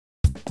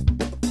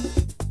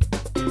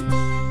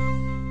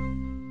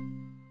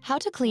How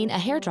to clean a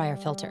hairdryer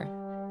filter.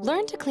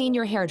 Learn to clean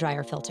your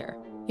hairdryer filter.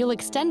 You'll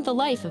extend the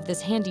life of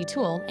this handy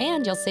tool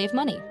and you'll save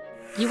money.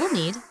 You will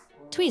need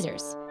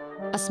tweezers,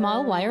 a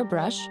small wire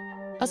brush,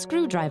 a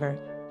screwdriver,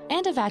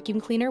 and a vacuum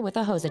cleaner with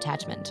a hose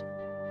attachment.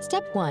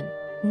 Step 1.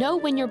 Know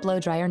when your blow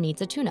dryer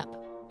needs a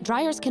tune-up.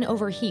 Dryers can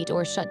overheat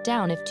or shut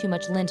down if too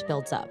much lint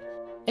builds up.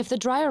 If the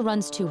dryer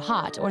runs too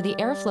hot or the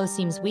airflow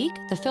seems weak,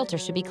 the filter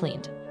should be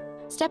cleaned.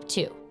 Step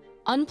 2.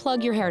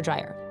 Unplug your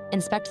hairdryer.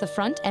 Inspect the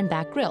front and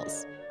back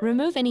grills.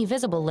 Remove any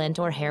visible lint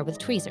or hair with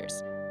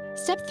tweezers.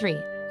 Step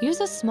 3. Use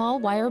a small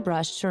wire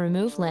brush to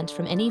remove lint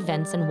from any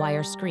vents and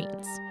wire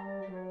screens.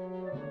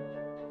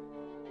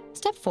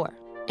 Step 4.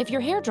 If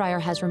your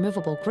hairdryer has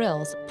removable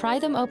grills, pry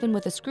them open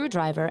with a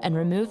screwdriver and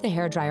remove the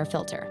hairdryer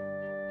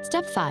filter.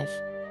 Step 5.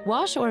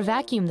 Wash or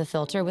vacuum the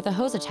filter with a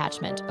hose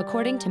attachment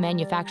according to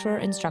manufacturer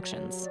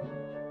instructions.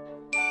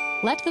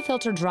 Let the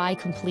filter dry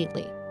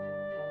completely.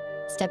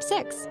 Step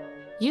 6.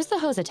 Use the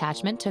hose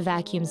attachment to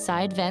vacuum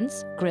side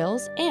vents,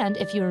 grills, and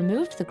if you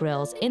removed the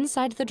grills,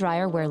 inside the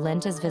dryer where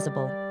lint is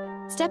visible.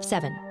 Step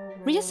 7.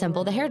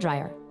 Reassemble the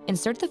hairdryer.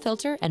 Insert the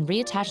filter and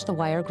reattach the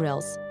wire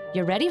grills.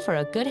 You're ready for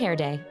a good hair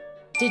day.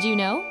 Did you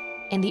know?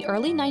 In the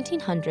early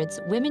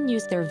 1900s, women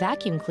used their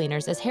vacuum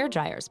cleaners as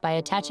hairdryers by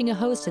attaching a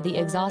hose to the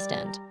exhaust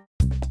end.